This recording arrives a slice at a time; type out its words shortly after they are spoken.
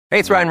Hey,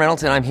 it's Ryan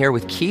Reynolds, and I'm here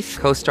with Keith,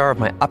 co-star of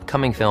my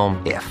upcoming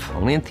film, If,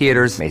 only in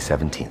theaters May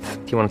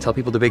 17th. Do you want to tell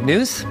people the big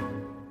news?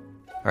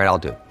 All right, I'll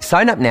do it.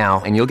 Sign up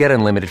now and you'll get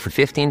unlimited for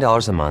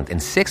 $15 a month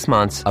and 6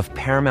 months of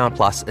Paramount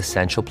Plus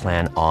Essential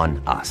Plan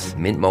on us.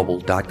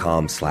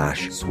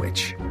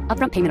 MintMobile.com/switch.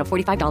 Upfront payment of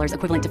 $45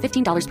 equivalent to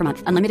 $15 per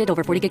month. Unlimited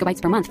over 40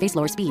 gigabytes per month. Face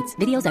lower speeds.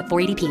 Videos at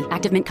 480p.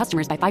 Active Mint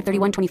customers by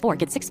 531.24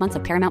 get 6 months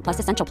of Paramount Plus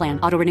Essential Plan.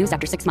 Auto renews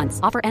after 6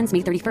 months. Offer ends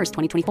May 31st,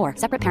 2024.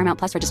 Separate Paramount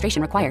Plus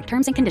registration required.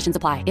 Terms and conditions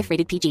apply if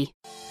rated PG.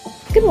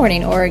 Good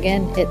morning,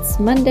 Oregon. It's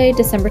Monday,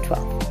 December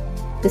 12th.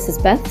 This is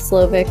Beth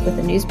Slovic with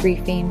a news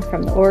briefing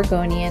from the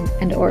Oregonian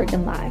and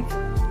Oregon Live.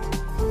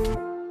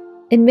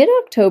 In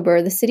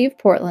mid-October, the city of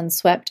Portland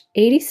swept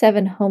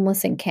 87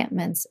 homeless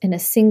encampments in a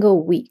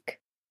single week,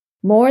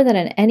 more than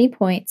at any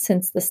point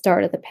since the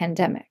start of the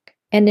pandemic.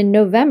 And in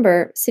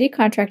November, city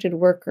contracted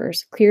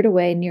workers cleared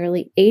away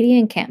nearly 80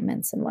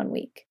 encampments in 1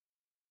 week.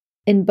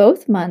 In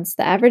both months,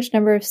 the average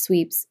number of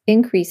sweeps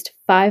increased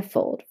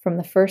fivefold from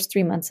the first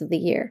 3 months of the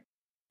year,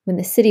 when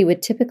the city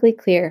would typically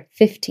clear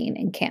 15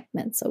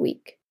 encampments a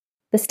week.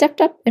 The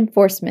stepped-up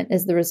enforcement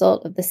is the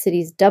result of the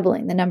city's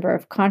doubling the number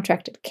of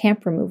contracted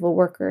camp removal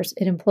workers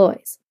it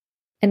employs,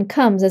 and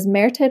comes as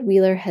Mayor Ted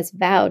Wheeler has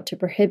vowed to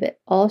prohibit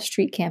all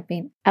street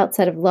camping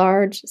outside of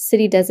large,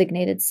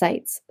 city-designated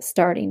sites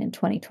starting in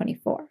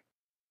 2024.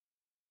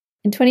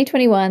 In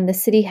 2021, the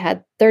city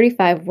had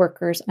 35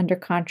 workers under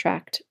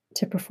contract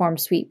to perform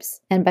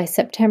sweeps, and by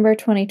September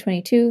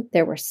 2022,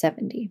 there were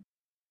 70.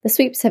 The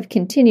sweeps have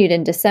continued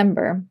in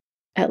December.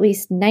 At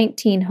least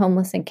 19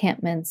 homeless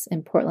encampments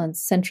in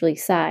Portland's Central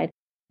East Side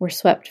were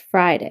swept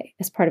Friday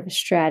as part of a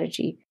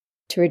strategy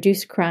to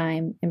reduce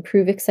crime,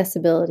 improve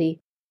accessibility,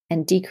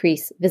 and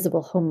decrease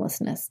visible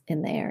homelessness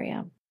in the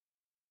area.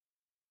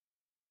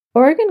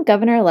 Oregon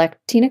Governor-elect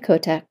Tina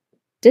Kotek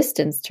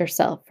distanced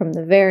herself from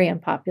the very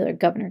unpopular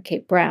Governor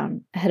Kate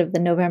Brown ahead of the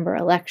November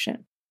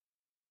election.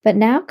 But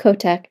now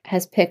Kotek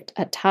has picked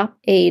a top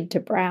aide to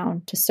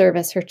Brown to serve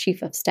as her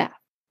chief of staff.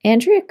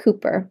 Andrea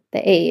Cooper,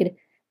 the aide,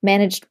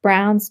 managed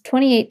Brown's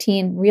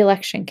 2018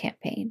 re-election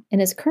campaign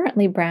and is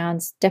currently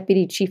Brown's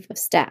deputy chief of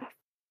staff.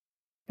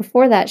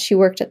 Before that, she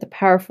worked at the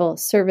powerful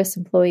Service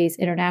Employees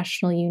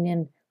International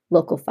Union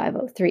Local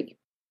 503.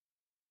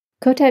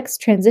 Kotek's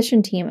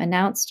transition team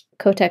announced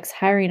Kotek's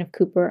hiring of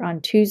Cooper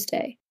on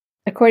Tuesday.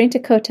 According to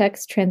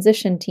Kotek's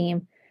transition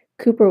team,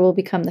 Cooper will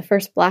become the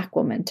first Black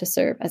woman to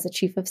serve as a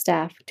chief of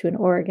staff to an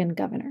Oregon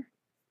governor.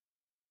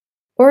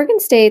 Oregon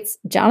State's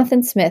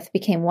Jonathan Smith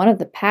became one of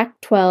the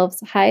Pac-12's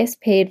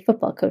highest-paid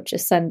football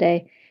coaches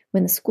Sunday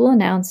when the school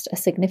announced a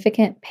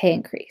significant pay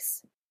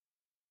increase.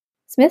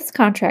 Smith's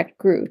contract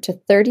grew to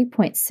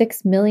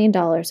 $30.6 million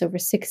over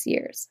 6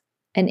 years,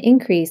 an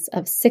increase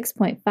of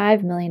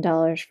 $6.5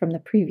 million from the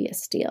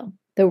previous deal.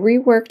 The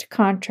reworked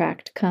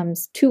contract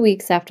comes 2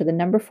 weeks after the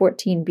number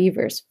 14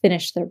 Beavers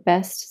finished their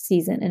best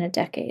season in a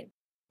decade.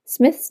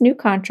 Smith's new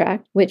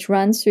contract, which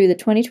runs through the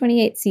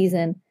 2028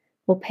 season,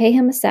 will pay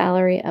him a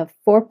salary of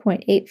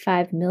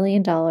 $4.85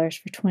 million for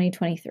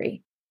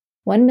 2023,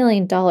 $1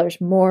 million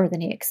more than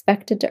he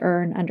expected to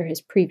earn under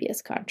his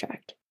previous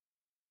contract.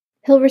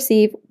 He'll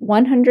receive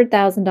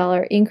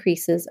 $100,000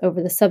 increases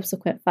over the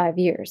subsequent 5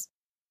 years,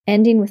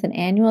 ending with an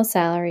annual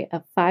salary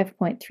of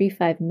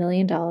 $5.35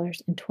 million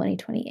in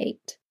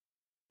 2028.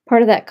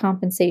 Part of that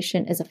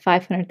compensation is a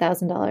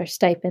 $500,000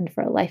 stipend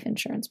for a life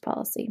insurance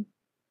policy.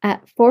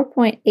 At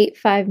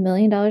 $4.85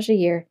 million a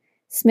year,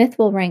 Smith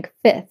will rank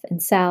 5th in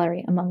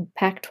salary among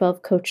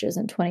Pac-12 coaches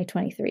in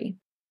 2023.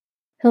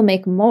 He'll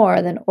make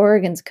more than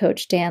Oregon's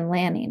coach Dan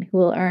Lanning, who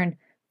will earn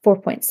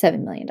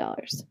 $4.7 million.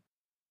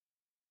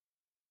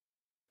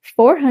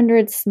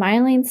 400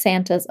 smiling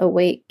Santas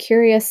await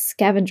curious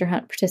scavenger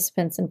hunt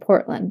participants in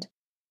Portland.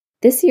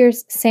 This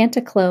year's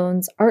Santa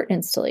Clones art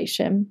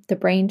installation, the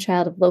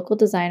brainchild of local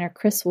designer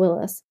Chris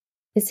Willis,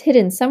 is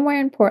hidden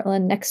somewhere in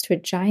Portland next to a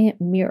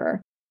giant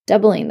mirror,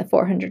 doubling the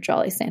 400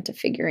 Jolly Santa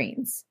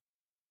figurines.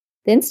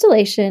 The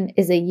installation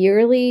is a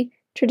yearly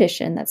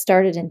tradition that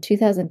started in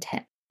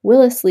 2010.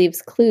 Willis leaves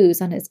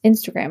clues on his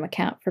Instagram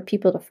account for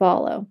people to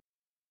follow.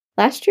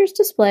 Last year's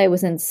display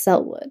was in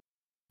Selwood.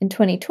 In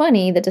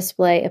 2020, the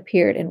display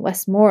appeared in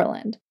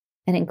Westmoreland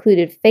and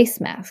included face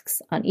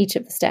masks on each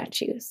of the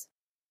statues.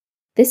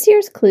 This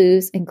year's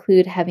clues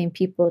include having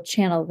people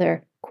channel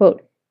their,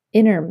 quote,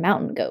 inner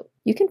mountain goat.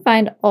 You can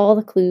find all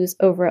the clues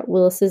over at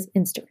Willis's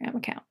Instagram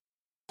account.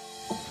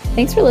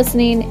 Thanks for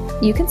listening.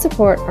 You can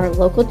support our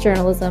local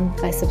journalism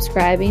by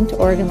subscribing to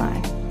Oregon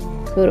Live.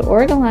 Go to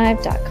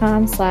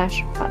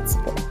OregonLive.com/Hotseat.